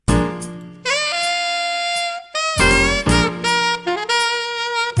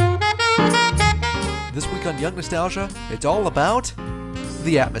on Young Nostalgia, it's all about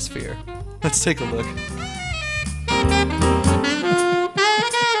the atmosphere. Let's take a look.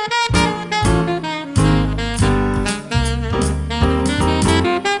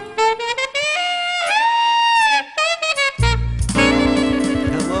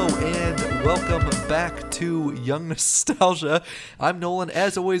 Back to Young Nostalgia. I'm Nolan.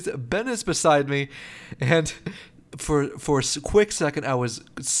 As always, Ben is beside me, and for a quick second, I was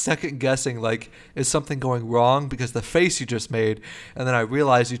second guessing, like, is something going wrong because the face you just made, and then I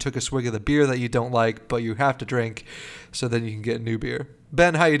realized you took a swig of the beer that you don't like, but you have to drink, so then you can get new beer.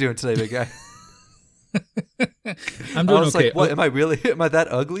 Ben, how you doing today, big guy? I'm doing okay. Like, what? Am I that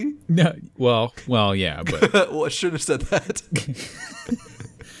ugly? No. Well, yeah, but well, I shouldn't have said that.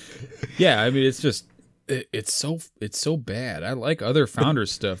 Yeah, I mean, it's so bad. I like other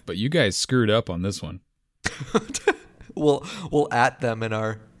Founders stuff, but you guys screwed up on this one. We'll at them in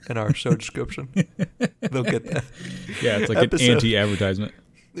our show description. They'll get that. Yeah, it's like an anti-advertisement.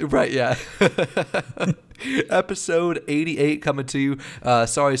 Right, yeah. Episode 88 coming to you.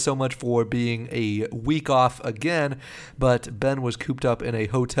 Sorry so much for being a week off again, but Ben was cooped up in a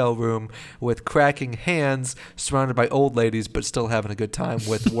hotel room with cracking hands, surrounded by old ladies, but still having a good time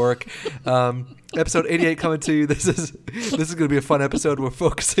with work. Episode 88 coming to you. This is going to be a fun episode. We'll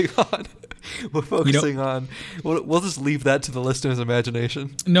just leave that to the listener's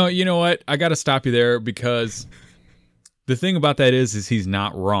imagination. No, you know what? I got to stop you there because the thing about that is he's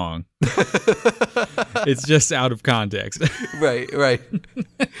not wrong. It's just out of context. Right.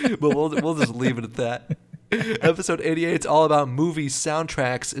 But we'll just leave it at that. Episode 88, it's all about movie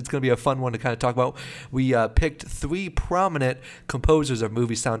soundtracks. It's going to be a fun one to kind of talk about. We picked 3 prominent composers of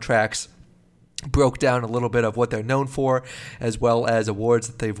movie soundtracks, broke down a little bit of what they're known for, as well as awards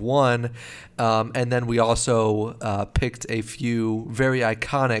that they've won. And then we also picked a few very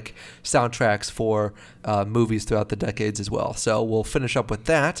iconic soundtracks for movies throughout the decades as well. So we'll finish up with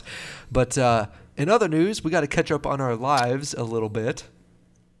that. But in other news, we got to catch up on our lives a little bit.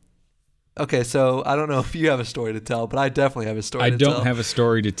 Okay, so I don't know if you have a story to tell, but I definitely have a story to tell. I don't have a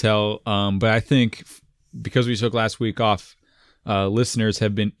story to tell, but I think because we took last week off, listeners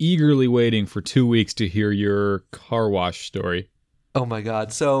have been eagerly waiting for 2 weeks to hear your car wash story. Oh my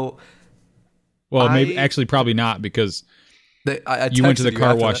God. So, maybe actually probably not, because you went to the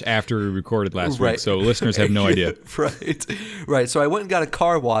car wash after we recorded last week, so listeners have no idea. Right. So I went and got a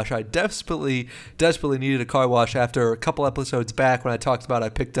car wash. I desperately needed a car wash after a couple episodes back when I talked about I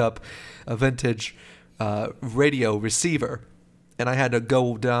picked up a vintage radio receiver. And I had to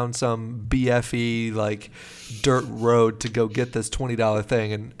go down some BFE, like, dirt road to go get this $20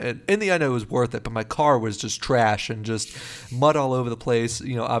 thing. And in the end, it was worth it. But my car was just trash and just mud all over the place.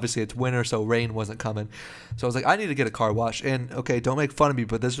 You know, obviously it's winter, so rain wasn't coming. So I was like, I need to get a car wash. And, okay, don't make fun of me,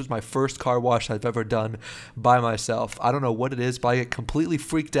 but this was my first car wash I've ever done by myself. I don't know what it is, but I get completely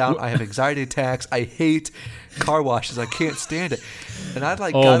freaked out. I have anxiety attacks. I hate car washes. I can't stand it. And I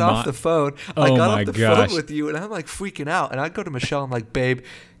got off the phone. I got off the phone with you, and I'm like freaking out. And I go to Michelle. I'm like, babe,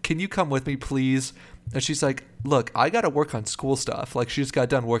 can you come with me, please? And she's like, look, I got to work on school stuff. Like, she just got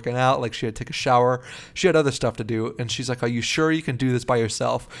done working out. Like, she had to take a shower. She had other stuff to do. And she's like, are you sure you can do this by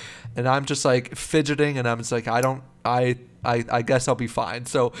yourself? And I'm just like fidgeting. And I'm just like, I guess I'll be fine.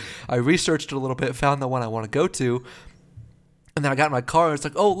 So I researched it a little bit, found the one I want to go to. And then I got in my car and it's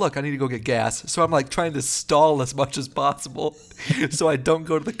like, oh, look, I need to go get gas. So I'm like trying to stall as much as possible so I don't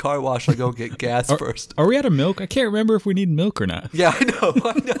go to the car wash. I go get gas first. Are we out of milk? I can't remember if we need milk or not. Yeah, I know,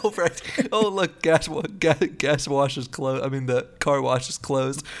 right? Oh, look, gas wash is closed. I mean, the car wash is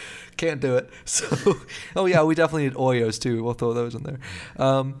closed. Can't do it. So, oh, yeah, we definitely need Oreos too. We'll throw those in there.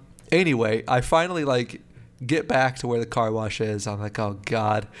 Anyway, I finally get back to where the car wash is. I'm like, oh,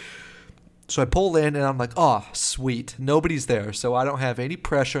 God. So I pull in and I'm like, oh, sweet. Nobody's there. So I don't have any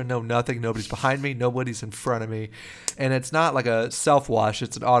pressure, nothing. Nobody's behind me. Nobody's in front of me. And it's not like a self-wash.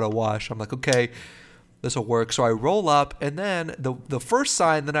 It's an auto wash. I'm like, okay, this will work. So I roll up. And then the first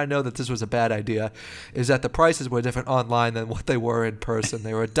sign that I know that this was a bad idea is that the prices were different online than what they were in person.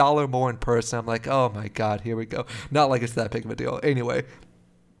 They were $1 more in person. I'm like, oh, my God, here we go. Not like it's that big of a deal. Anyway,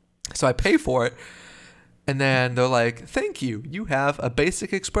 so I pay for it. And then they're like, thank you. You have a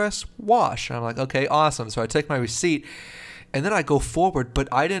Basic Express wash. And I'm like, okay, awesome. So I take my receipt and then I go forward, but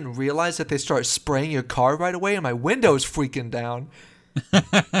I didn't realize that they start spraying your car right away and my window's freaking down.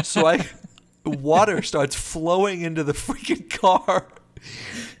 So water starts flowing into the freaking car.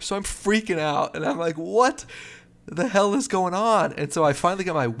 So I'm freaking out and I'm like, what the hell is going on? And so I finally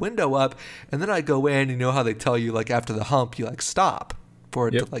get my window up and then I go in. You know how they tell you, like, after the hump, you stop for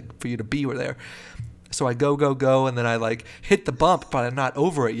it to, for you to be there. So I go, and then I like hit the bump, but I'm not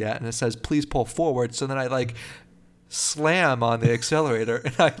over it yet. And it says, please pull forward. So then I like slam on the accelerator,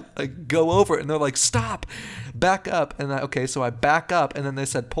 and I like go over it, and they're like, stop, back up. And so I back up, and then they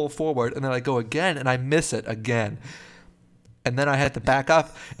said pull forward, and then I go again, and I miss it again. And then I had to back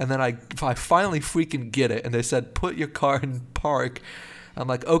up, and then I finally freaking get it. And they said, put your car in park. I'm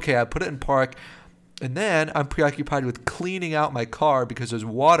like, okay, I put it in park. And then I'm preoccupied with cleaning out my car because there's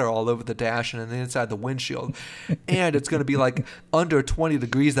water all over the dash and inside the windshield. And it's going to be like under 20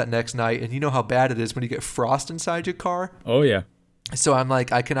 degrees that next night. And you know how bad it is when you get frost inside your car? Oh, yeah. So I'm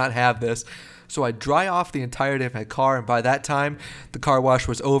like, I cannot have this. So I dry off the entirety of my car. And by that time, the car wash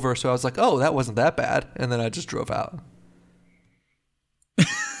was over. So I was like, oh, that wasn't that bad. And then I just drove out.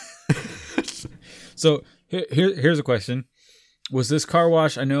 So here's a question. Was this car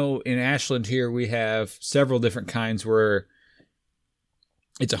wash, I know in Ashland here we have several different kinds where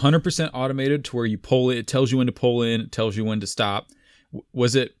it's 100% automated to where you pull it tells you when to pull in, it tells you when to stop.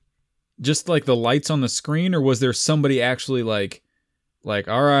 Was it just like the lights on the screen, or was there somebody actually like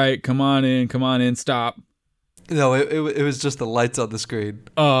all right, come on in, stop? No, it was just the lights on the screen.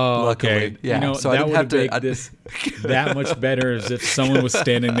 Oh, luckily. Okay. Yeah, you know, so that I didn't would have make to. this that much better as if someone was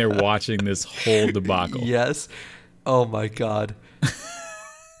standing there watching this whole debacle. Yes. Oh my God.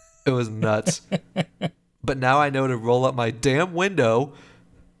 It was nuts. But now I know to roll up my damn window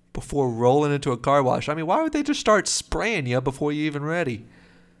before rolling into a car wash. I mean, why would they just start spraying you before you're even ready?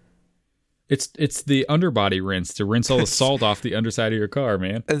 It's the underbody rinse to rinse all the salt off the underside of your car,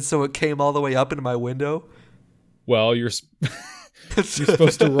 man. And so it came all the way up into my window? Well, you're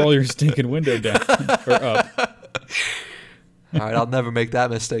supposed to roll your stinking window down or up. All right, I'll never make that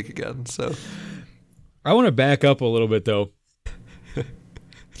mistake again. So I want to back up a little bit, though.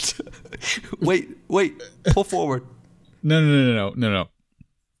 Wait, pull forward. No.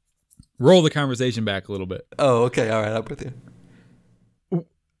 Roll the conversation back a little bit. Oh, okay. All right, I'm with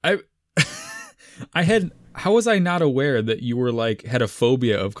you. How was I not aware that you were had a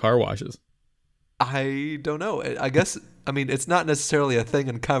phobia of car washes? I don't know. I guess, I mean, it's not necessarily a thing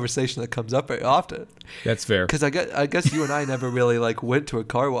in conversation that comes up very often. That's fair. Because I guess you and I never really went to a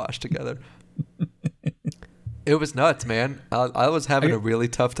car wash together. It was nuts, man. I was having a really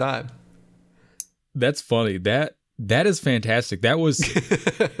tough time. That's funny. That is fantastic. That was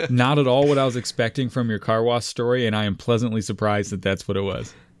not at all what I was expecting from your car wash story, and I am pleasantly surprised that that's what it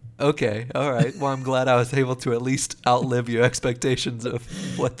was. Okay, all right. Well, I'm glad I was able to at least outlive your expectations of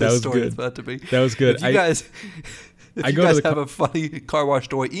what this story is about to be. That was good. If you guys have a funny car wash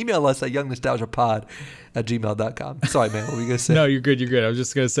story, email us at youngnostalgiapod@gmail.com. Sorry, man. What were you going to say? No, you're good. I was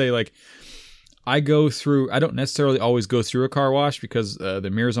just going to say, I don't necessarily always go through a car wash because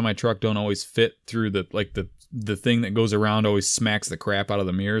the mirrors on my truck don't always fit through the thing that goes around always smacks the crap out of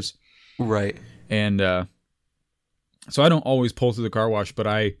the mirrors. Right. And so I don't always pull through the car wash, but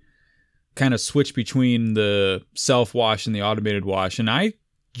I kind of switch between the self-wash and the automated wash. And I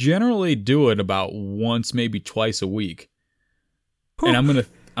generally do it about once, maybe twice a week. Whew. And I'm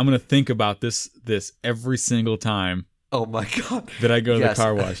gonna think about this every single time. Oh my God. That I go to the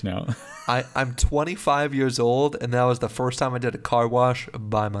car wash now. I'm 25 years old, and that was the first time I did a car wash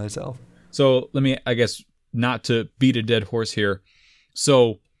by myself. So let me, I guess, not to beat a dead horse here.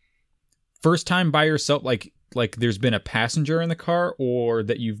 So first time by yourself, like there's been a passenger in the car, or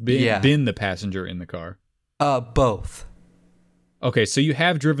that you've been the passenger in the car? Both. Okay, so you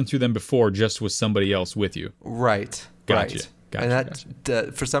have driven through them before, just with somebody else with you. Right. Gotcha. Right. And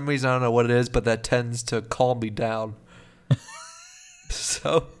that for some reason, I don't know what it is, but that tends to calm me down.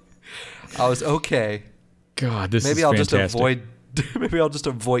 So I was okay. God, this maybe is I'll fantastic. Maybe I'll just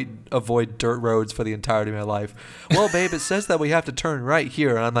avoid dirt roads for the entirety of my life. Well, babe, it says that we have to turn right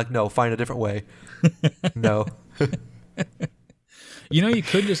here, and I'm like, no, find a different way. No. You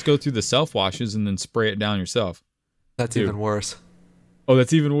could just go through the self washes and then spray it down yourself. That's even worse. Oh,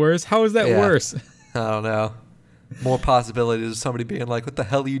 that's even worse? How is that worse? I don't know. More possibilities of somebody being like, what the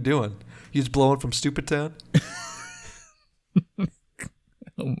hell are you doing? You just blowing from Stupid Town?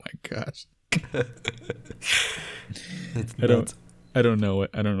 Oh my gosh. I don't know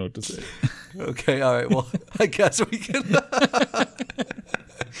what to say. Okay, all right. Well, I guess we can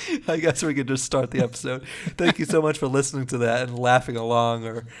just start the episode. Thank you so much for listening to that and laughing along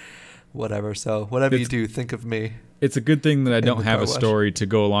or whatever. So whatever you do, think of me. It's a good thing that I don't have a story to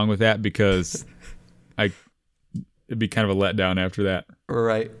go along with that, because it'd be kind of a letdown after that.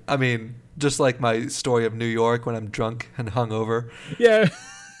 Right. I mean, just like my story of New York when I'm drunk and hungover. Yeah.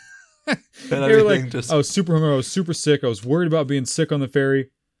 And everything I was super hungover. I was super sick. I was worried about being sick on the ferry,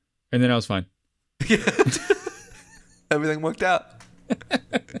 and then I was fine. Yeah. Everything worked out.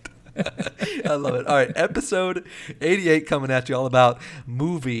 I love it. All right, episode 88 coming at you, all about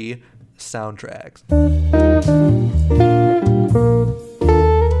movie soundtracks.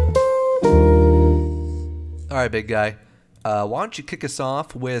 All right, big guy. Why don't you kick us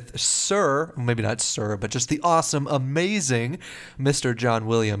off with Sir, maybe not Sir, but just the awesome, amazing Mr. John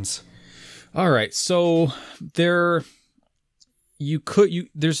Williams. All right, so there's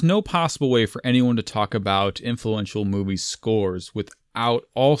no possible way for anyone to talk about influential movie scores without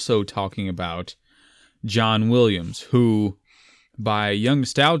also talking about John Williams, who, by Young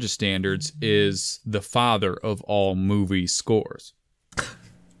Nostalgia standards, is the father of all movie scores.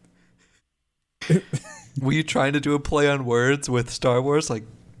 Were you trying to do a play on words with Star Wars? Like,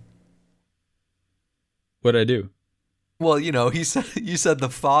 what'd I do? well, you said the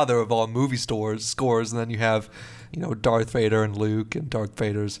father of all movie scores, and then you have, Darth Vader and Luke, and Darth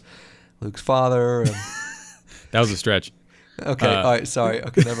Vader's Luke's father. And... That was a stretch. Okay, all right, sorry.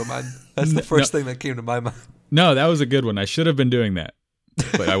 Okay, never mind. That's the first thing that came to my mind. No, that was a good one. I should have been doing that,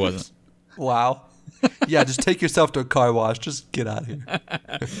 but I wasn't. Wow. Yeah, just take yourself to a car wash. Just get out of here.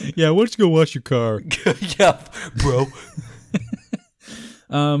 Yeah, why don't you go wash your car? Yeah, bro.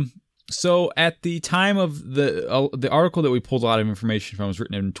 So at the time of the article that we pulled a lot of information from was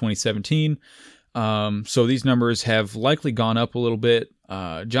written in 2017. So these numbers have likely gone up a little bit.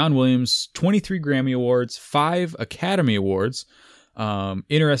 John Williams, 23 Grammy Awards, 5 Academy Awards.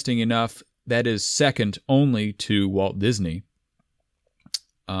 Interesting enough, that is second only to Walt Disney.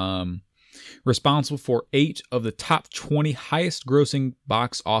 Responsible for 8 of the top 20 highest grossing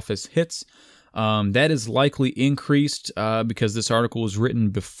box office hits. That is likely increased because this article was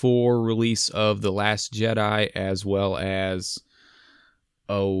written before release of The Last Jedi, as well as,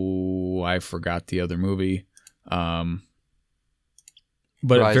 I forgot the other movie. But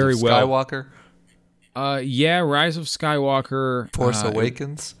Rise very of well. Skywalker? Yeah, Rise of Skywalker. Force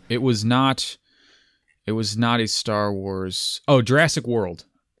Awakens? It was not a Star Wars. Oh, Jurassic World.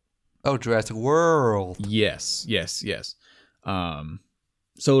 Oh, Jurassic World. Yes.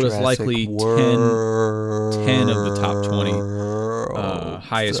 So it is likely 10 of the top 20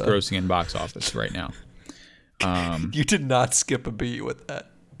 highest grossing in box office right now. You did not skip a beat with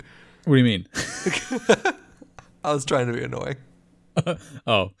that. What do you mean? I was trying to be annoying.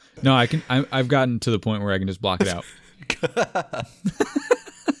 Oh, no, I've gotten to the point where I can just block it out.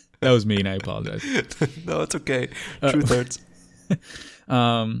 That was mean. I apologize. No, it's okay. Truth hurts.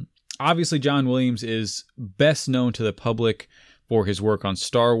 Obviously, John Williams is best known to the public for his work on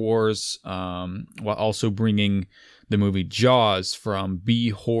Star Wars, while also bringing the movie Jaws from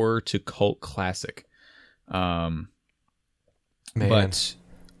B-horror to cult classic. Man. But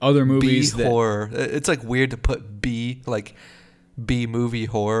other movies B-horror. It's like weird to put B movie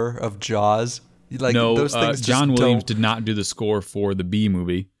horror of Jaws. Like, no, those things John Williams did not do the score for the B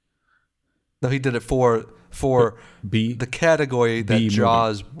movie. No, he did it for B, the category that B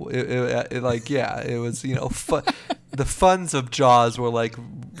Jaws. It was the funds of Jaws were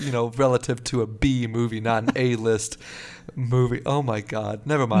relative to a B movie, not an A-list movie. Oh my God,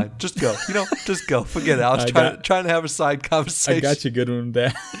 never mind. Just go. Just go. Forget it. I was trying to have a side conversation. I got you good one with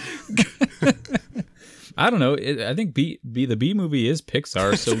that. I don't know. I think the B movie is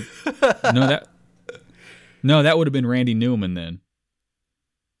Pixar, so that would have been Randy Newman then.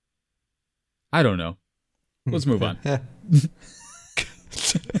 I don't know. Let's move on.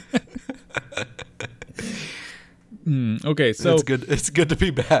 Okay, so it's good. It's good to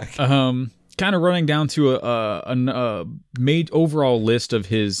be back. Kind of running down to a made overall list of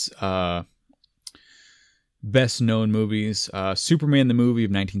his best known movies: Superman the movie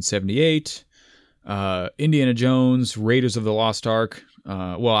of 1978, Indiana Jones, Raiders of the Lost Ark.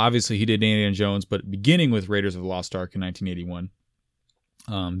 Well, obviously he did Indiana Jones, but beginning with Raiders of the Lost Ark in 1981.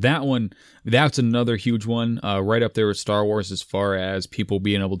 That's another huge one, right up there with Star Wars as far as people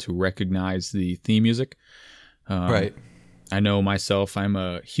being able to recognize the theme music. Right. I know myself, I'm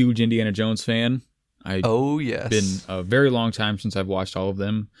a huge Indiana Jones fan. Oh, yes. Been a very long time since I've watched all of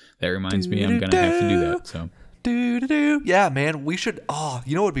them. That reminds me I'm going to have to do that. So. Yeah, man, we should. Oh,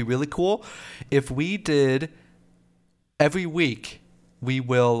 you know what would be really cool? If we did every week, we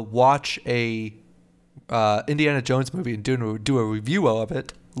will watch a Indiana Jones movie and do a review of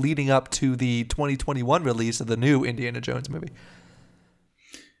it leading up to the 2021 release of the new Indiana Jones movie.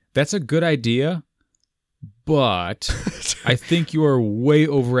 That's a good idea, but I think you are way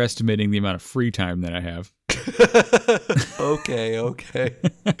overestimating the amount of free time that I have. Okay.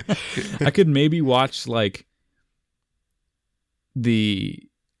 I could maybe watch like the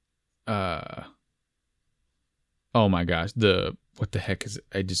oh my gosh, what the heck is it?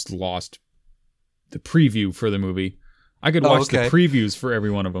 I just lost the preview for the movie. I could watch the previews for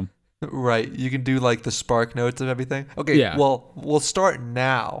every one of them. Right. You can do like the spark notes of everything. Okay. Yeah. Well, we'll start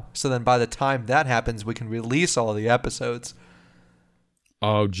now. So then by the time that happens, we can release all the episodes.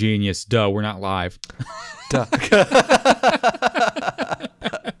 Oh, genius. Duh, we're not live. Duh.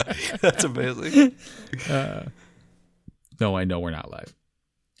 That's amazing. No, I know we're not live.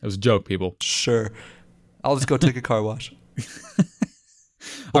 It was a joke, people. Sure. I'll just go take a car wash.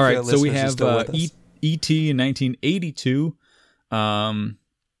 All Hopefully right, so we listeners are have still with us. E.T. in 1982,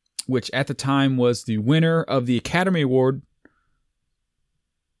 which at the time was the winner of the Academy Award.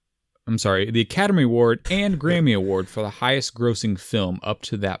 I'm sorry, the Academy Award and Grammy Award for the highest grossing film up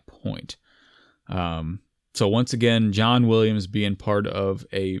to that point. So once again, John Williams being part of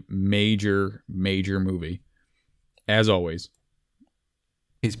a major, major movie, as always.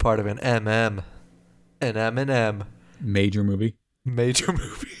 He's part of an MM. An M&M. Major movie. Major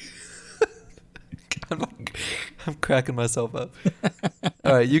movie. I'm cracking myself up.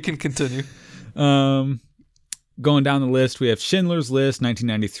 All right, you can continue. Going down the list, we have Schindler's List,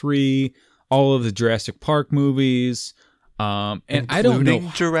 1993, all of the Jurassic Park movies, and I don't know.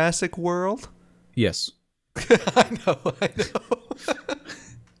 Including Jurassic World? Yes. I know.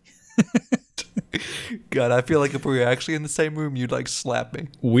 God, I feel like if we were actually in the same room, you'd like slap me.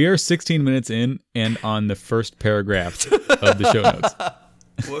 We are 16 minutes in and on the first paragraph of the show notes.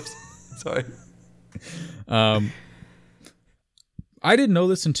 Whoops. Sorry. I didn't know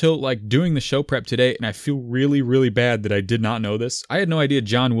this until like doing the show prep today, and I feel really, really bad that I did not know this. I had no idea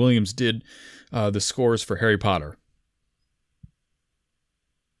John Williams did the scores for Harry Potter.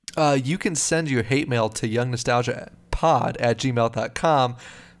 You can send your hate mail to youngnostalgiapod@gmail.com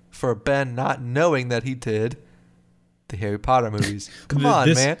for Ben not knowing that he did the Harry Potter movies. Come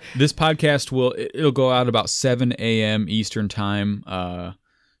on, man. This podcast it'll go out about 7 a.m. Eastern time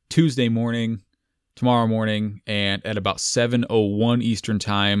Tuesday morning, tomorrow morning, and at about 7:01 Eastern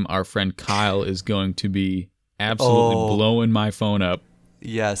time, our friend Kyle is going to be absolutely blowing my phone up.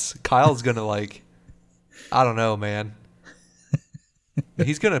 Yes, Kyle's gonna like, I don't know, man.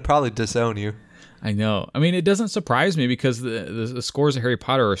 He's gonna probably disown you. I know. I mean, it doesn't surprise me because the scores of Harry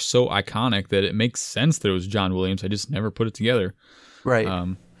Potter are so iconic that it makes sense that it was John Williams. I just never put it together. Right.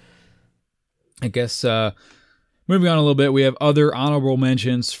 I guess moving on a little bit, we have other honorable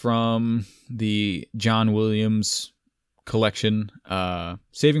mentions from the John Williams collection.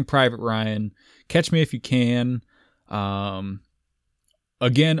 Saving Private Ryan, Catch Me If You Can.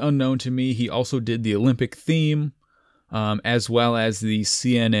 Again, unknown to me, he also did the Olympic theme, as well as the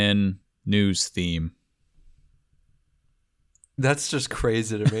CNN News theme. That's just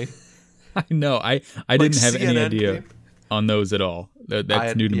crazy to me. I know. I didn't have any idea on those at all.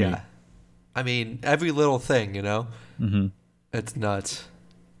 That's new to me. I mean, every little thing, you know? Mm-hmm. It's nuts.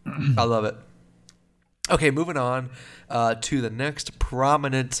 I love it. Okay, moving on to the next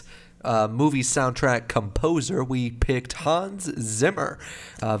prominent movie soundtrack composer. We picked Hans Zimmer.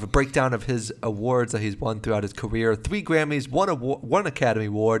 A breakdown of his awards that he's won throughout his career: 3 Grammys, 1 Academy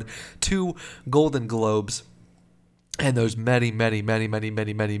Award, 2 Golden Globes, and there's many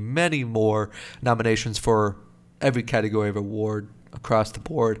more nominations for every category of award across the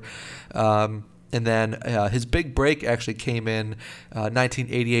board. And then his big break actually came in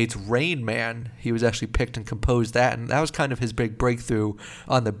 1988's Rain Man. He was actually picked and composed that, and that was kind of his big breakthrough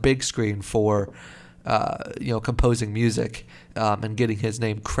on the big screen for composing music and getting his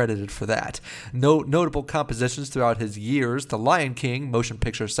name credited for that. Notable compositions throughout his years: The Lion King motion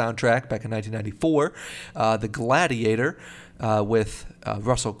picture soundtrack back in 1994, The Gladiator with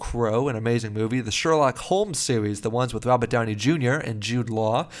Russell Crowe, an amazing movie. The Sherlock Holmes series, the ones with Robert Downey Jr. and Jude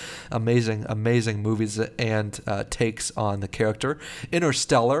Law, amazing movies and takes on the character.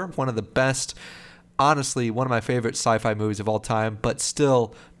 Interstellar, one of the best, honestly, one of my favorite sci-fi movies of all time, but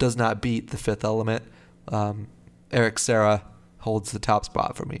still does not beat The Fifth Element. Eric Serra holds the top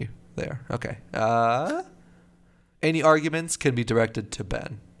spot for me there. Okay. Any arguments can be directed to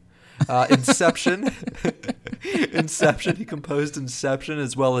Ben. Inception. He composed Inception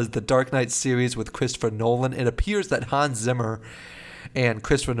as well as the Dark Knight series with Christopher Nolan. It appears that Hans Zimmer and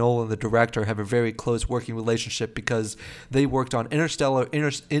Christopher Nolan, the director, have a very close working relationship because they worked on Interstellar,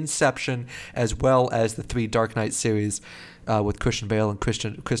 Inception, as well as the 3 Dark Knight series with Christian Bale and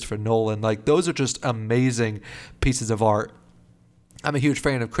Christopher Nolan. Like, those are just amazing pieces of art. I'm a huge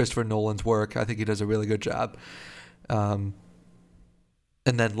fan of Christopher Nolan's work. I think he does a really good job.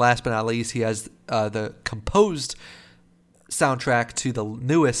 And then last but not least, he has the composed soundtrack to the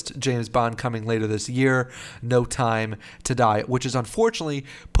newest James Bond coming later this year, No Time to Die, which is unfortunately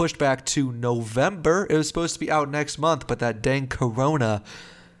pushed back to November. It was supposed to be out next month, but that dang corona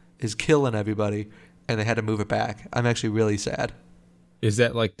is killing everybody, and they had to move it back. I'm actually really sad. Is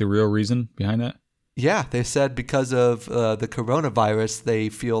that like the real reason behind that? Yeah, they said because of the coronavirus, they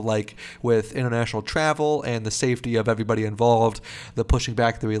feel like with international travel and the safety of everybody involved, they're pushing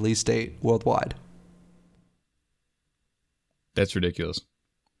back the release date worldwide. That's ridiculous.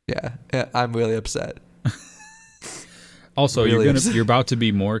 Yeah, I'm really upset. Also, Really you're about to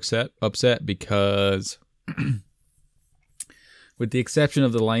be more upset because, with the exception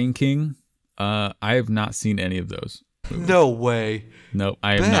of The Lion King, I have not seen any of those movies. No way. Nope,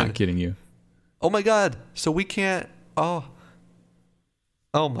 I am not kidding you. Oh my God. So we can't. Oh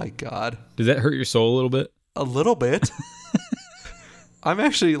my God. Does that hurt your soul a little bit? A little bit. I'm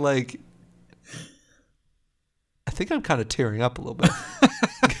actually like, I think I'm kind of tearing up a little bit.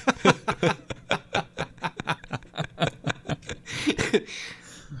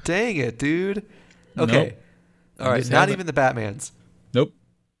 Dang it, dude. Okay. Nope. All right. Not even the Batmans. Nope.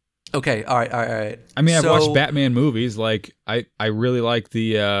 Okay. All right. I mean, I've watched Batman movies. Like, I really like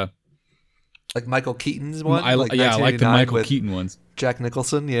the... like Michael Keaton's one? I like the Michael Keaton ones. Jack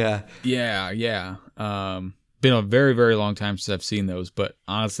Nicholson, yeah. Yeah. Been a very, very long time since I've seen those, but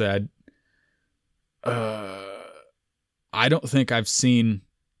honestly, I don't think I've seen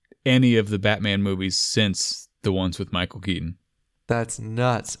any of the Batman movies since the ones with Michael Keaton. That's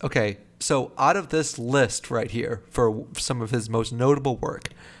nuts. Okay, so out of this list right here for some of his most notable work,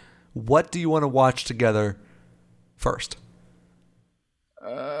 what do you want to watch together first?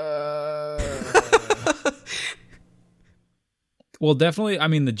 Well, definitely. I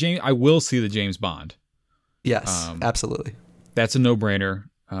mean, I will see the James Bond. Yes, absolutely. That's a no-brainer.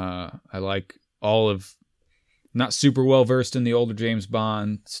 I like all of, not super well versed in the older James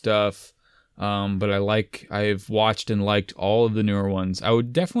Bond stuff, but I've watched and liked all of the newer ones. I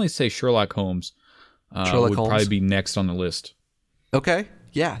would definitely say Sherlock Holmes would probably be next on the list. Okay.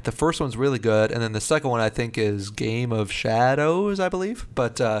 Yeah, the first one's really good, and then the second one I think is Game of Shadows, I believe.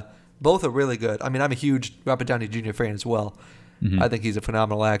 But both are really good. I mean, I'm a huge Robert Downey Jr. fan as well. Mm-hmm. I think he's a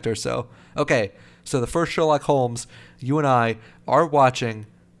phenomenal actor. So, okay, so the first Sherlock Holmes, you and I are watching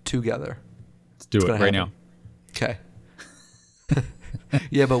together. Let's do it right now. Okay.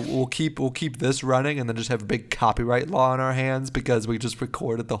 Yeah, but we'll keep this running, and then just have a big copyright law on our hands because we just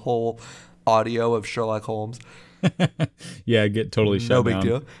recorded the whole audio of Sherlock Holmes. Yeah, get totally shut down. No big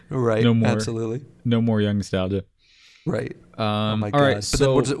deal. Right. No more, absolutely. No more young nostalgia. Right. Oh my God. All right, but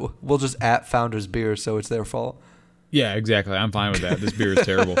so then we'll just at Founders Beer, so it's their fault. Yeah, exactly. I'm fine with that. This beer is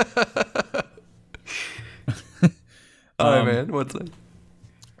terrible. All right, man. What's it?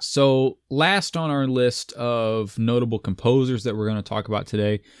 So last on our list of notable composers that we're going to talk about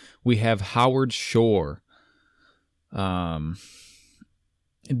today, we have Howard Shore.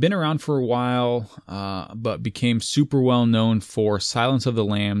 He'd been around for a while, but became super well known for Silence of the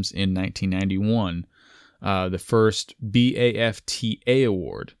Lambs in 1991, the first BAFTA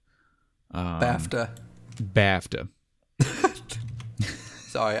award. BAFTA.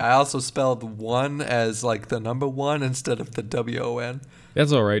 Sorry, I also spelled one as like the number one instead of the WON.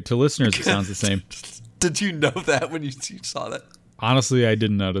 That's all right. To listeners, it sounds the same. Did you know that when you saw that? Honestly, I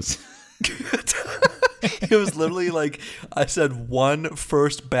didn't notice. It was literally like I said one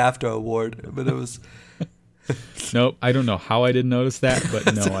first BAFTA award, but it was... Nope, I don't know how I didn't notice that,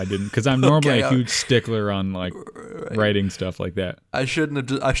 but no, I didn't, because I'm normally a huge stickler on like writing stuff like that. I shouldn't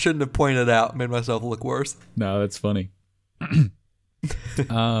have pointed out, made myself look worse. No, that's funny.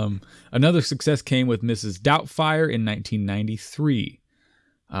 Another success came with Mrs. Doubtfire in 1993.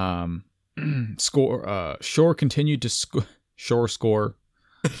 Shore continued to score. Shore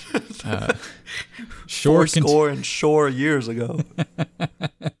years ago.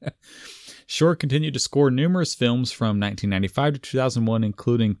 Shore continued to score numerous films from 1995 to 2001,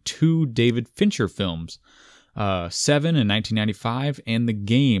 including 2 David Fincher films, Seven in 1995 and The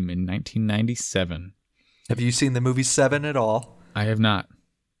Game in 1997. Have you seen the movie Seven at all? I have not.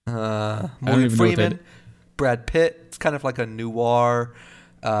 Morgan Freeman, Brad Pitt. It's kind of like a noir.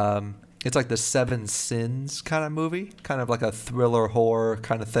 It's like the Seven Sins kind of movie, kind of like a thriller horror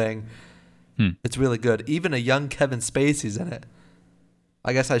kind of thing. It's really good. Even a young Kevin Spacey's in it.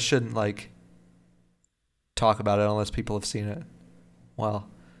 I guess I shouldn't like talk about it unless people have seen it. Well,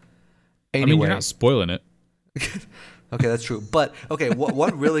 anyway. I mean, you're not spoiling it. Okay, that's true. But okay,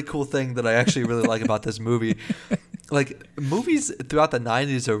 one really cool thing that I actually really like about this movie, like movies throughout the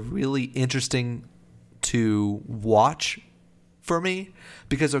 90s are really interesting to watch for me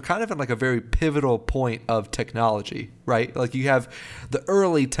because they're kind of in like a very pivotal point of technology, right? Like you have the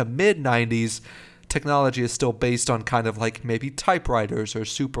early to mid 90s, technology is still based on kind of like maybe typewriters or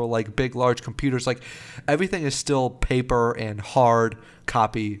super like big, large computers. Like everything is still paper and hard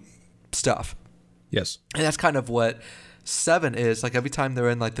copy stuff. Yes. And that's kind of what Seven is like every time they're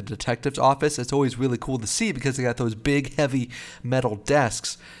in like the detective's office, it's always really cool to see because they got those big, heavy metal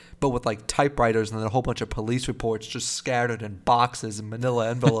desks, but with like typewriters and then a whole bunch of police reports just scattered in boxes and manila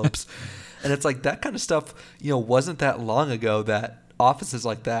envelopes. And it's like that kind of stuff, wasn't that long ago that offices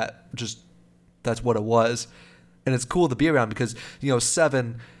like that, just that's what it was. And it's cool to be around because,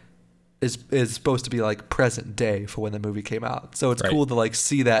 Seven is supposed to be like present day for when the movie came out. So it's cool to like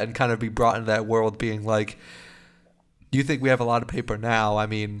see that and kind of be brought into that world being like, you think we have a lot of paper now? I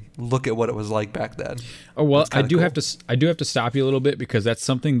mean, look at what it was like back then. Oh well, I do have to stop you a little bit because that's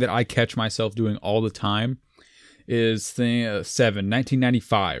something that I catch myself doing all the time. Is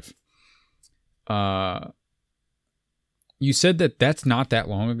 1995. You said that's not that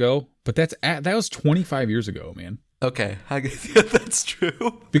long ago, but that was 25 years ago, man. Okay, that's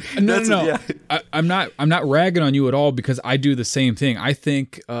true. No. Yeah. I'm not ragging on you at all because I do the same thing. I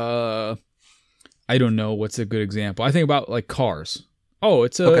think I don't know what's a good example. I think about like cars. Oh,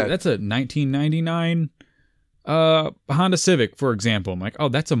 that's a 1999 Honda Civic, for example. I'm like, oh,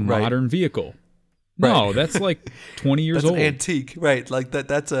 that's a modern vehicle. No, that's like 20 years old. That's an antique, right? Like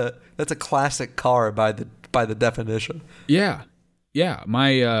that's a classic car by the definition. Yeah.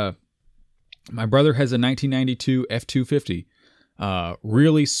 My brother has a 1992 F-250.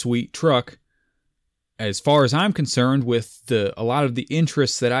 Really sweet truck. As far as I'm concerned, with a lot of the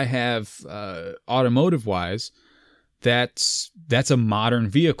interests that I have automotive wise, that's a modern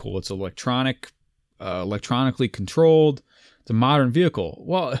vehicle. It's electronically controlled. It's a modern vehicle.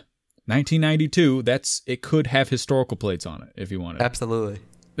 Well, 1992, it could have historical plates on it if you wanted. Absolutely.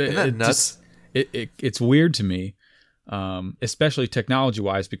 Isn't that nuts? It's weird to me, especially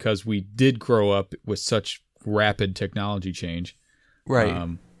technology-wise, because we did grow up with such rapid technology change. Right.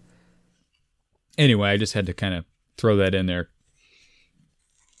 Anyway, I just had to kind of throw that in there.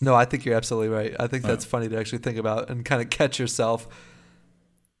 No, I think you're absolutely right. I think that's funny to actually think about and kind of catch yourself.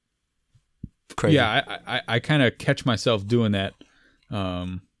 Crazy. Yeah, I kind of catch myself doing that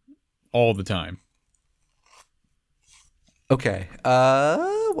all the time. Okay.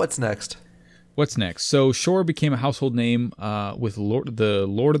 What's next? So Shore became a household name with the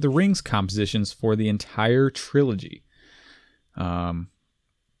Lord of the Rings compositions for the entire trilogy.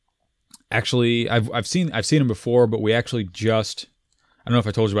 Actually, I've seen them before, but we actually just, I don't know if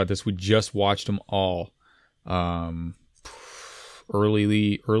I told you about this, we just watched them all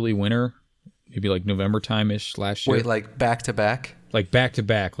early winter, maybe like November time-ish last year. Wait, like back to back? Like back to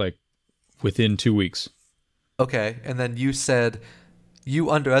back, like within 2 weeks. Okay, and then you said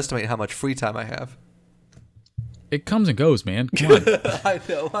you underestimate how much free time I have. It comes and goes, man. Come on. I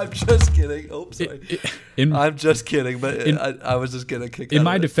know. I'm just kidding. Oh, sorry. I'm just kidding, but I was just getting a kick out of it. In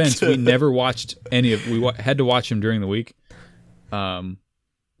my defense, we never watched any of. We had to watch them during the week.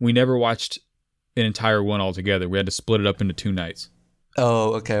 We never watched an entire one altogether. We had to split it up into 2 nights.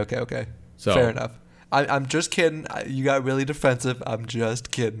 Oh, okay. So, fair enough. I'm just kidding. You got really defensive. I'm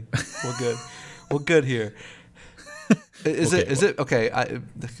just kidding. We're good. We're good here. Is it okay?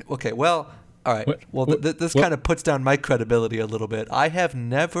 Okay. Well. All right. This kind of puts down my credibility a little bit. I have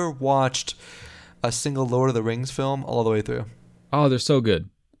never watched a single Lord of the Rings film all the way through. Oh, they're so good.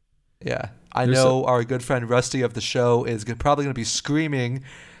 Yeah. I know our good friend Rusty of the show is probably going to be screaming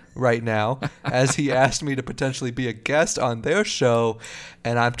right now as he asked me to potentially be a guest on their show.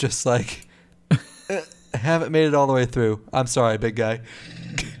 And I'm just like, haven't made it all the way through. I'm sorry, big guy.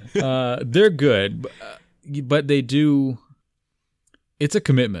 They're good, but they do. It's a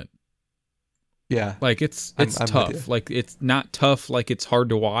commitment. Yeah. Like it's tough. Like it's not tough like it's hard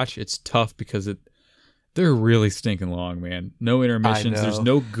to watch. It's tough because they're really stinking long, man. No intermissions. There's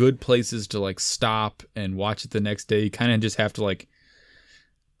no good places to like stop and watch it the next day. You kind of just have to like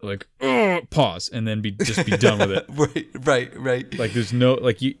pause and then be done with it. Right. Like there's no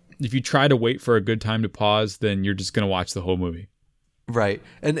if you try to wait for a good time to pause, then you're just going to watch the whole movie. Right.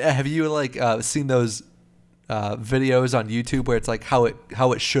 And have you seen those videos on YouTube where it's like how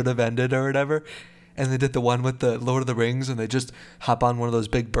it should have ended or whatever, and they did the one with the Lord of the Rings and they just hop on one of those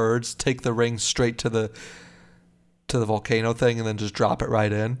big birds, take the ring straight to the volcano thing, and then just drop it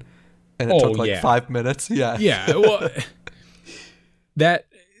right in, and it took 5 minutes. Yeah. Well, that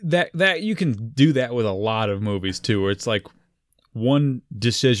you can do that with a lot of movies too, where it's like one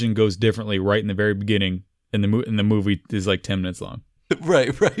decision goes differently right in the very beginning, and the movie is like 10 minutes long.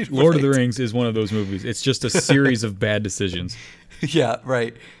 Right. Lord of the Rings is one of those movies. It's just a series of bad decisions. Yeah,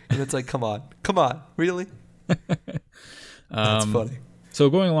 right. And it's like, come on, really? That's funny. So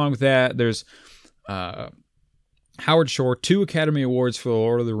going along with that, there's Howard Shore, 2 Academy Awards for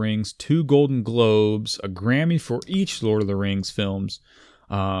Lord of the Rings, 2 Golden Globes, a Grammy for each Lord of the Rings films.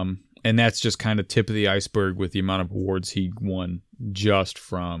 And that's just kind of tip of the iceberg with the amount of awards he won just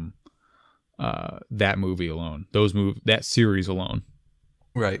from that movie alone. That series alone.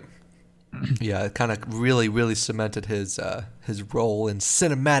 Right. Yeah, it kind of really, really cemented his role in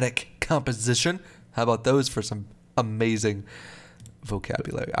cinematic composition. How about those for some amazing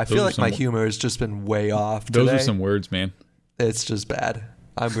vocabulary? I feel like my humor has just been way off today. Those are some words, man. It's just bad.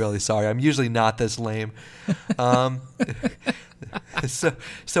 I'm really sorry. I'm usually not this lame. So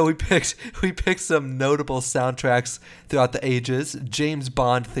we picked some notable soundtracks throughout the ages. James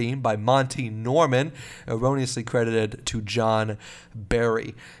Bond theme by Monty Norman, erroneously credited to John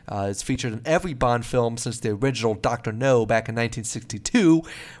Barry. It's featured in every Bond film since the original Dr. No back in 1962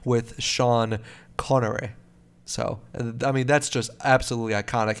 with Sean Connery. So, I mean, that's just absolutely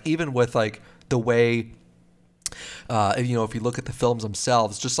iconic. Even with like the way, if you look at the films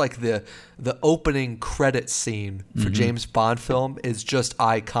themselves, just like the opening credit scene for James Bond film is just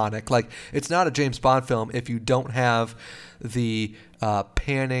iconic. Like, it's not a James Bond film if you don't have the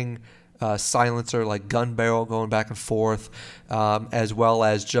panning silencer, like gun barrel going back and forth, as well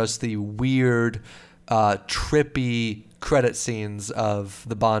as just the weird, trippy credit scenes of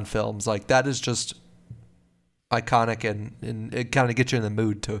the Bond films. Like, that is just iconic, and it kind of gets you in the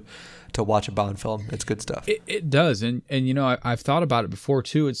mood to watch a Bond film. It's good stuff. It does, and I've thought about it before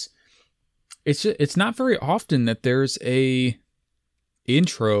too. It's not very often that there's a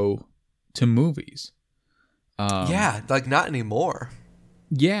intro to movies. Yeah, like not anymore.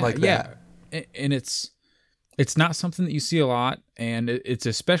 Yeah, like yeah, and it's not something that you see a lot, and it's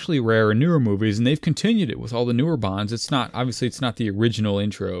especially rare in newer movies. And they've continued it with all the newer Bonds. It's not the original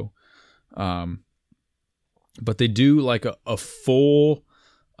intro, but they do like a full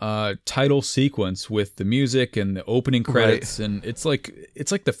title sequence with the music and the opening credits, right. And it's like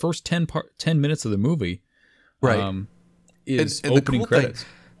the first 10 minutes of the movie, right? Is and opening credits,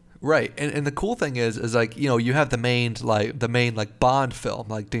 right? And the cool thing is like, you have the main Bond film,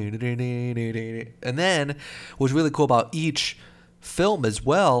 like, and then what's really cool about each film as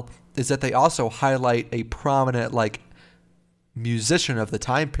well is that they also highlight a prominent like musician of the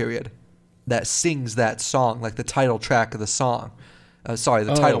time period that sings that song, like the title track of the song.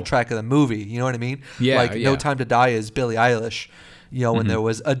 Title track of the movie. You know what I mean? Yeah. Like No Time to Die is Billie Eilish, and there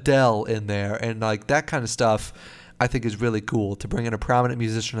was Adele in there, and like that kind of stuff, I think is really cool to bring in a prominent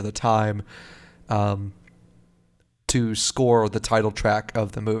musician of the time, to score the title track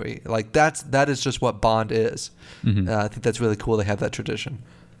of the movie. Like that is just what Bond is. I think that's really cool. They have that tradition.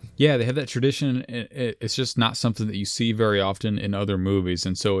 Yeah, they have that tradition. It's just not something that you see very often in other movies,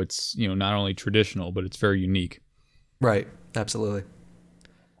 and so it's not only traditional, but it's very unique. Right. Absolutely.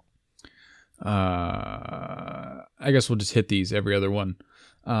 I guess we'll just hit these every other one.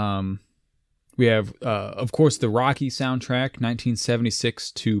 We have, of course, the Rocky soundtrack,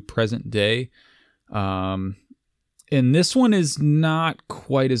 1976 to present day. And this one is not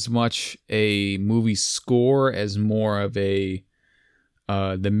quite as much a movie score as more of the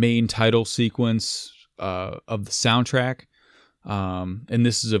main title sequence of the soundtrack. And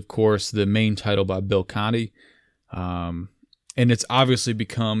this is, of course, the main title by Bill Conti. And it's obviously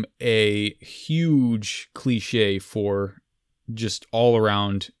become a huge cliche for just all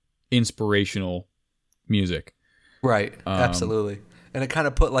around inspirational music. Right. Absolutely. And it kind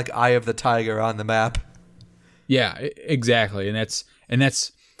of put like Eye of the Tiger on the map. Yeah, exactly. And it's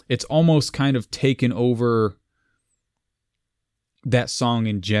almost kind of taken over that song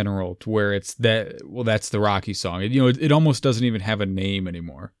in general, to where it's that's the Rocky song. It almost doesn't even have a name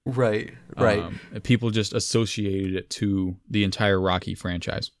anymore. Right. People just associated it to the entire Rocky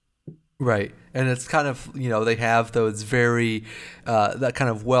franchise. Right. And it's kind of, they have those very, that kind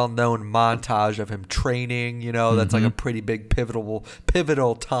of well-known montage of him training, that's like a pretty big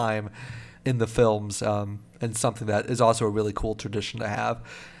pivotal time in the films, and something that is also a really cool tradition to have.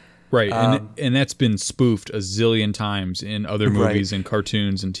 Right, and that's been spoofed a zillion times in other movies and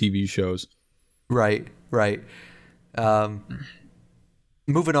cartoons and TV shows. Right.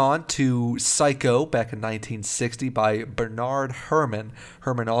 Moving on to Psycho back in 1960 by Bernard Herrmann.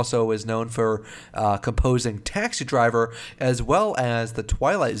 Herrmann also is known for composing Taxi Driver as well as the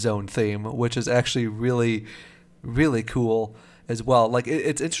Twilight Zone theme, which is actually really, really cool as well. Like,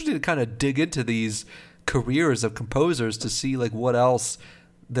 it's interesting to kind of dig into these careers of composers to see like what else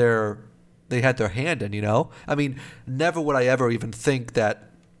they had their hand in, I mean, never would I ever even think that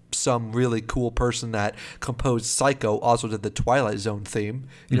some really cool person that composed Psycho also did the Twilight Zone theme.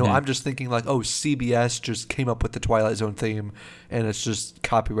 I'm just thinking like, oh, CBS just came up with the Twilight Zone theme and it's just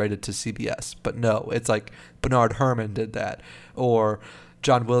copyrighted to CBS. But no, it's like Bernard Herrmann did that, or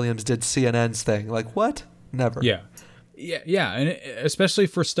John Williams did CNN's thing. Like, what? Never. Yeah. Yeah, and especially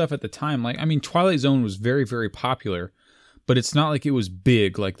for stuff at the time. Like, I mean, Twilight Zone was very, very popular, but it's not like it was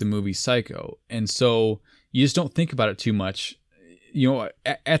big like the movie Psycho. And so you just don't think about it too much. You know,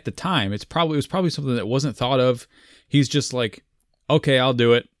 at the time, it was probably something that wasn't thought of. He's just like, okay, I'll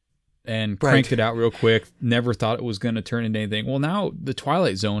do it, and cranked it out real quick. Never thought it was going to turn into anything. Well, now the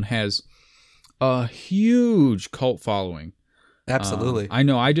Twilight Zone has a huge cult following. Absolutely. I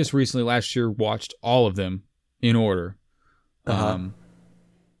know. I just recently last year watched all of them in order,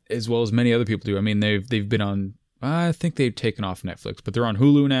 as well as many other people do. I mean, they've been on. I think they've taken off Netflix, but they're on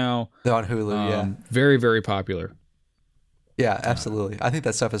Hulu now. They're on Hulu. Yeah. Very, very popular. Yeah, absolutely. I think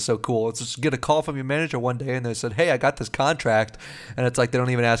that stuff is so cool. It's just get a call from your manager one day and they said, "Hey, I got this contract," and it's like they don't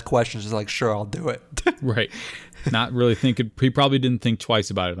even ask questions. It's like, "Sure, I'll do it." Right. Not really thinking. He probably didn't think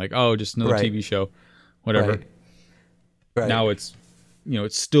twice about it. Like, oh, just another TV show, whatever. Right. Now it's,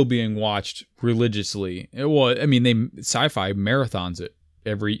 it's still being watched religiously. Well, I mean, Sci-Fi marathons it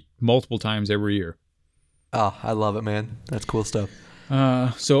multiple times every year. Oh, I love it, man. That's cool stuff.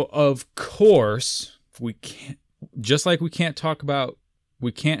 So of course we can't. Just like we can't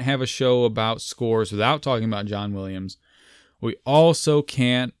have a show about scores without talking about John Williams. We also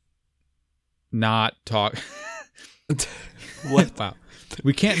can't not talk. What? Wow.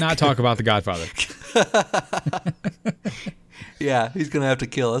 We can't not talk about The Godfather. Yeah, he's going to have to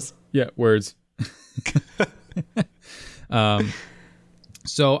kill us. Yeah, words.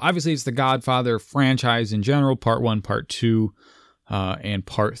 So obviously it's the Godfather franchise in general, part 1, part 2, and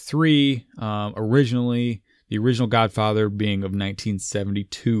part 3. Originally, the original Godfather being of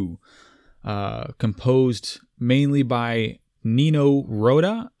 1972, composed mainly by Nino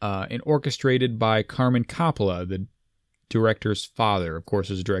Rota and orchestrated by Carmen Coppola, the director's father. Of course,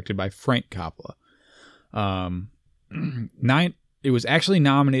 it was directed by Frank Coppola. It was actually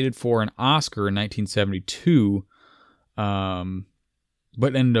nominated for an Oscar in 1972,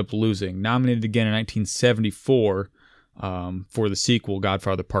 but ended up losing. Nominated again in 1974. For the sequel,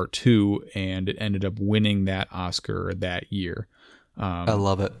 Godfather Part 2, and it ended up winning that Oscar that year. I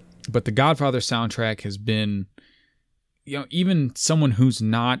love it. But the Godfather soundtrack has been, even someone who's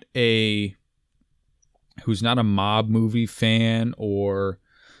not a mob movie fan or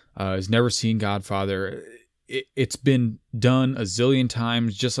has never seen Godfather, it's been done a zillion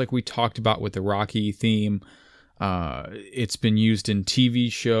times, just like we talked about with the Rocky theme. It's been used in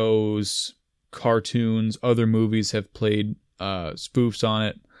TV shows, cartoons, other movies have played spoofs on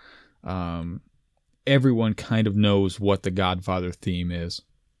it. Everyone kind of knows what the Godfather theme is.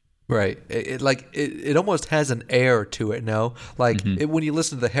 Right. It almost has an air to it, no? Like when you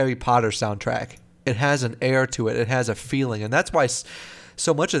listen to the Harry Potter soundtrack, it has an air to it. It has a feeling. And that's why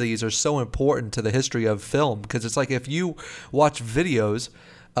so much of these are so important to the history of film, because it's like if you watch videos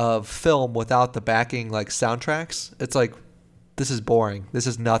of film without the backing like soundtracks, it's like, this is boring. This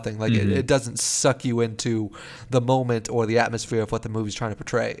is nothing. Like it doesn't suck you into the moment or the atmosphere of what the movie's trying to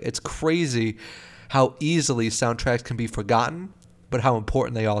portray. It's crazy how easily soundtracks can be forgotten, but how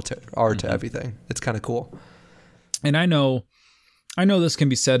important they all are to everything. It's kind of cool. And I know this can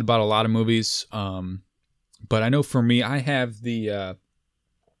be said about a lot of movies, but I know for me, I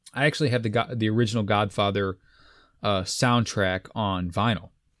actually have the original Godfather soundtrack on vinyl.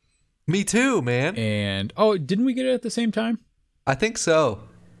 Me too, man. And didn't we get it at the same time? I think so.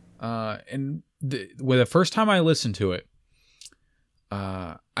 And the first time I listened to it,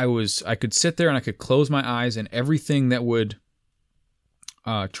 I could sit there and I could close my eyes, and everything that would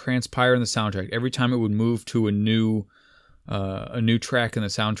transpire in the soundtrack, every time it would move to a new track in the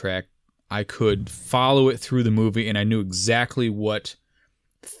soundtrack, I could follow it through the movie, and I knew exactly what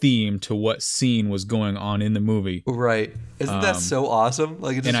theme to what scene was going on in the movie. Right. Isn't that so awesome?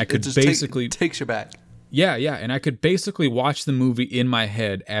 Like, it just, and I could basically takes you back. Yeah, and I could basically watch the movie in my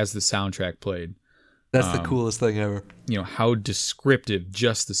head as the soundtrack played. That's the coolest thing ever. How descriptive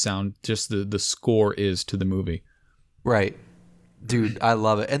just the sound, just the score is to the movie. Right. Dude, I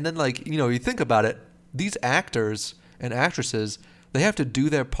love it. And then, you think about it, these actors and actresses, they have to do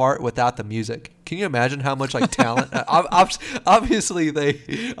their part without the music. Can you imagine how much talent? Obviously, they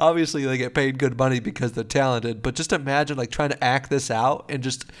get paid good money because they're talented. But just imagine trying to act this out and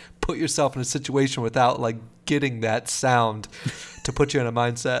just put yourself in a situation without getting that sound to put you in a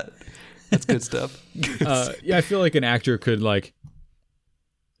mindset. That's good stuff. Yeah, I feel like an actor could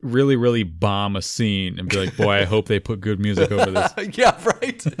really, really bomb a scene and be like, boy, I hope they put good music over this. Yeah,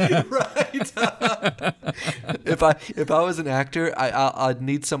 right. Right. If I was an actor, I'd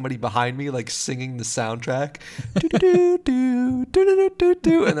need somebody behind me like singing the soundtrack. Do, do, do,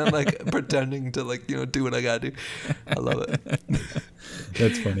 do, and then like pretending to like, do what I gotta do. I love it.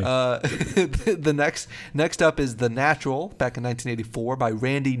 That's funny. The next up is The Natural, back in 1984 by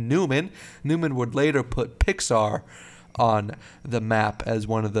Randy Newman. Newman would later put Pixar on the map as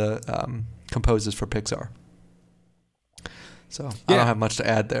one of the composers for Pixar. So I don't have much to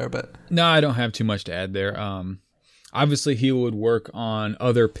add there, but no, I don't have too much to add there. Obviously, he would work on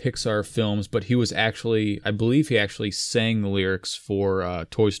other Pixar films, but he was actually, I believe, he actually sang the lyrics for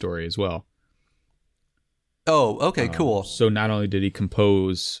Toy Story as well. Oh, okay, cool. So not only did he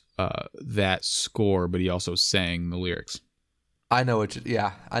compose that score, but he also sang the lyrics. I know what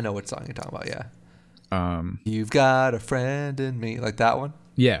song you're talking about. Yeah. You've got a friend in me, like that one.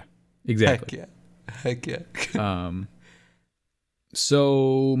 Yeah, exactly. Heck yeah.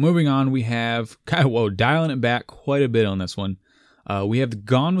 So moving on, we have dialing it back quite a bit on this one. We have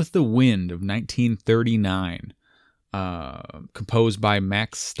Gone with the Wind of 1939, composed by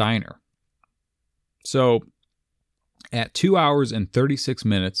Max Steiner. So at 2 hours and 36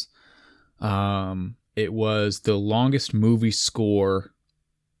 minutes, it was the longest movie score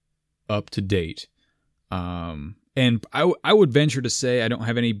up to date. And I would venture to say, I don't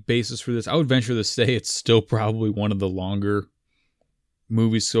have any basis for this, I would venture to say it's still probably one of the longer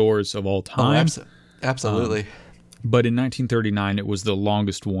movie scores of all time. Oh, absolutely. But in 1939, it was the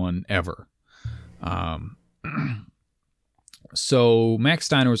longest one ever. So Max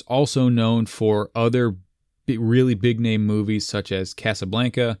Steiner was also known for other really big name movies such as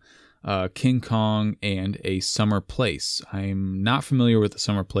Casablanca, King Kong, and A Summer Place. I'm not familiar with A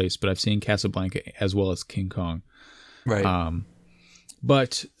Summer Place, but I've seen Casablanca as well as King Kong. Right.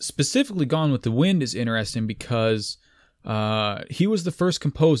 But specifically Gone with the Wind is interesting because he was the first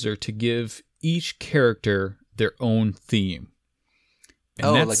composer to give each character their own theme.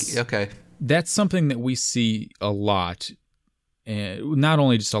 And that's something that we see a lot. And not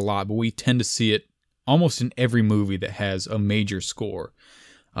only just a lot, but we tend to see it almost in every movie that has a major score.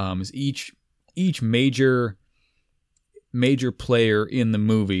 Is each major player in the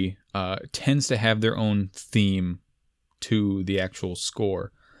movie tends to have their own theme to the actual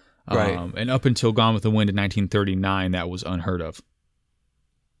score. Right. And up until Gone with the Wind in 1939, that was unheard of.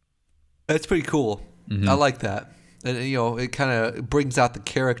 That's pretty cool. Mm-hmm. I like that. And, it kind of brings out the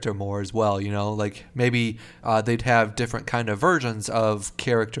character more as well, like maybe they'd have different kind of versions of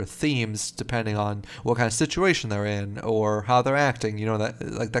character themes depending on what kind of situation they're in or how they're acting,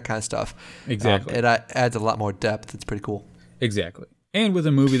 that kind of stuff. Exactly. It adds a lot more depth. It's pretty cool. Exactly. And with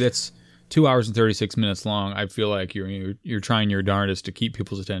a movie that's 2 hours and 36 minutes long, I feel like you're trying your darndest to keep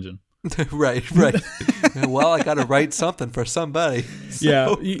people's attention. Right. Well, I got to write something for somebody.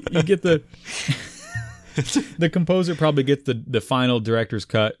 So. Yeah, you get the... The composer probably gets the final director's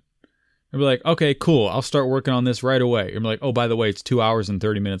cut and be like, okay, cool, I'll start working on this right away. And be like, oh, by the way, it's 2 hours and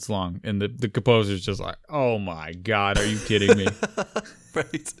 30 minutes long. And the composer's just like, oh my God, are you kidding me?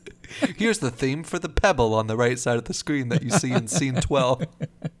 Right. Here's the theme for the pebble on the right side of the screen that you see in scene 12.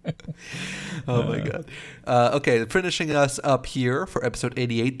 Oh my God. Okay, finishing us up here for episode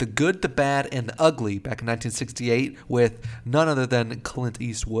 88, The Good, the Bad, and the Ugly, back in 1968 with none other than Clint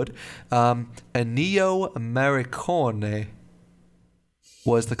Eastwood. Ennio Morricone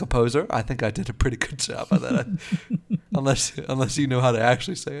was the composer. I think I did a pretty good job of that, unless you know how to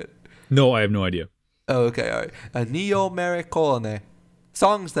actually say it. No, I have no idea. Oh, okay, all right. Ennio Morricone.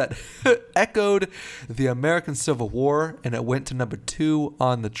 Songs that echoed the American Civil War, and it went to number 2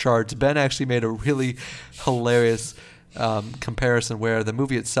 on the charts. Ben actually made a really hilarious comparison where the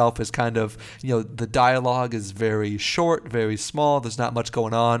movie itself is kind of, the dialogue is very short, very small. There's not much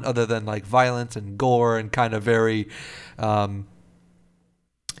going on other than like violence and gore and kind of very, like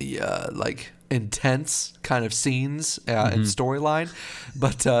intense kind of scenes and storyline.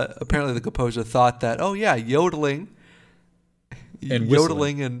 But apparently the composer thought that, yodeling and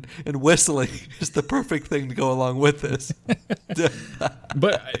whistling is the perfect thing to go along with this.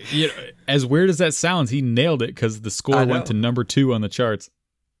 But as weird as that sounds, he nailed it because the score went to number 2 on the charts.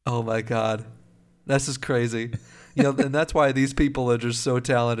 Oh my God, this is crazy. And that's why these people are just so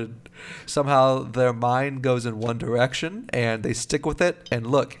talented. Somehow their mind goes in one direction and they stick with it, and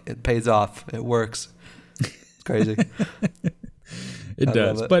look, it pays off. It works. It's crazy. It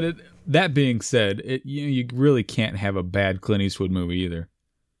does. But that being said, you really can't have a bad Clint Eastwood movie either.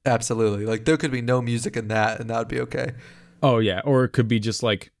 Absolutely. Like there could be no music in that, and that would be okay. Oh yeah, or it could be just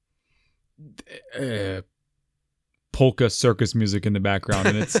like polka circus music in the background,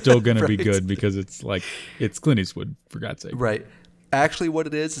 and it's still going to be Right. good because it's Clint Eastwood, for God's sake. Right. Actually, what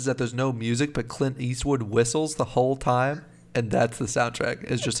it is that there's no music, but Clint Eastwood whistles the whole time, and that's the soundtrack.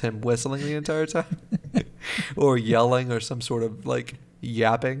 It's just him whistling the entire time, or yelling, or some sort of like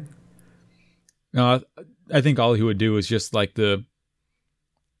yapping. No, I think all he would do is just like the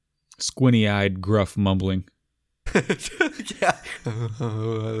squinty-eyed, gruff mumbling. Yeah.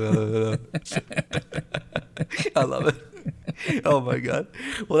 I love it. Oh my God.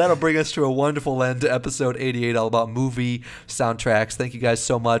 Well, that'll bring us to a wonderful end to episode 88, all about movie soundtracks. Thank you guys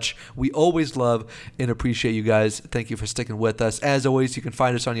so much. We always love and appreciate you guys. Thank you for sticking with us. As always, you can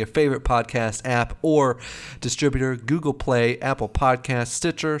find us on your favorite podcast app or distributor, Google Play, Apple Podcasts,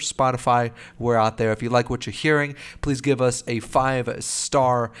 Stitcher, Spotify. We're out there. If you like what you're hearing, please give us a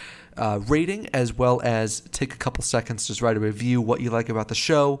 5-star rating, as well as take a couple seconds to write a review, what you like about the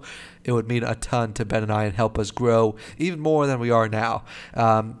show. It would mean a ton to Ben and I and help us grow even more than we are now.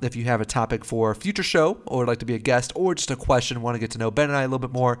 If you have a topic for a future show, or would like to be a guest, or just a question, want to get to know Ben and I a little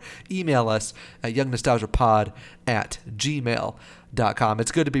bit more, email us at youngnostalgiapod@gmail.com.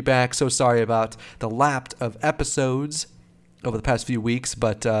 It's good to be back. So sorry about the lapse of episodes over the past few weeks,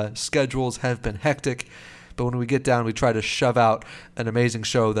 but schedules have been hectic. But when we get down, we try to shove out an amazing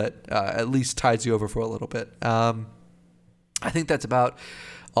show that at least tides you over for a little bit. I think that's about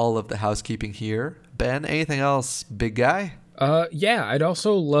all of the housekeeping here. Ben, anything else, big guy? Yeah, I'd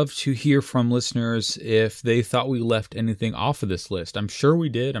also love to hear from listeners if they thought we left anything off of this list. I'm sure we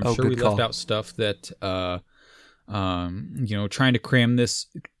did. I'm sure we left out stuff that, trying to cram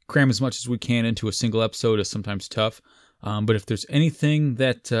as much as we can into a single episode is sometimes tough. But if there's anything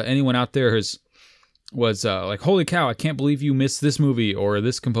that anyone out there was like, holy cow, I can't believe you missed this movie or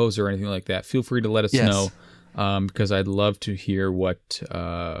this composer or anything like that, feel free to let us know, because I'd love to hear what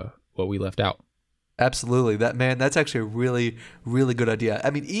we left out. Absolutely. That's actually a really, really good idea.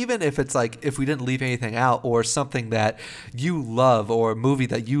 I mean, even if it's like, if we didn't leave anything out, or something that you love, or a movie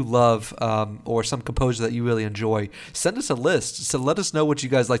that you love, or some composer that you really enjoy, send us a list. So let us know what you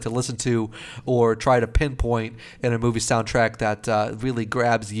guys like to listen to, or try to pinpoint in a movie soundtrack that really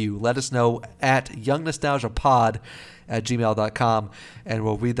grabs you. Let us know at youngnostalgiapod@gmail.com, and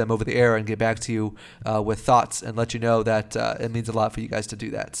we'll read them over the air and get back to you with thoughts, and let you know that it means a lot for you guys to do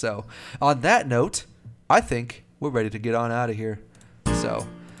that. So on that note, I think we're ready to get on out of here. So,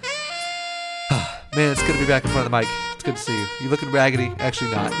 man, it's good to be back in front of the mic. It's good to see you. You looking raggedy?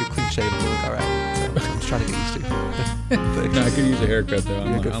 Actually not. You're clean shaven. You look all right. So I'm just trying to get used to you. No, I could use a haircut, though.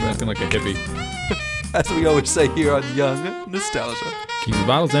 I'm looking like a hippie. As we always say here on Young Nostalgia. Keep the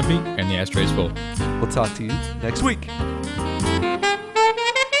bottles empty and the ashtrays full. We'll talk to you next week.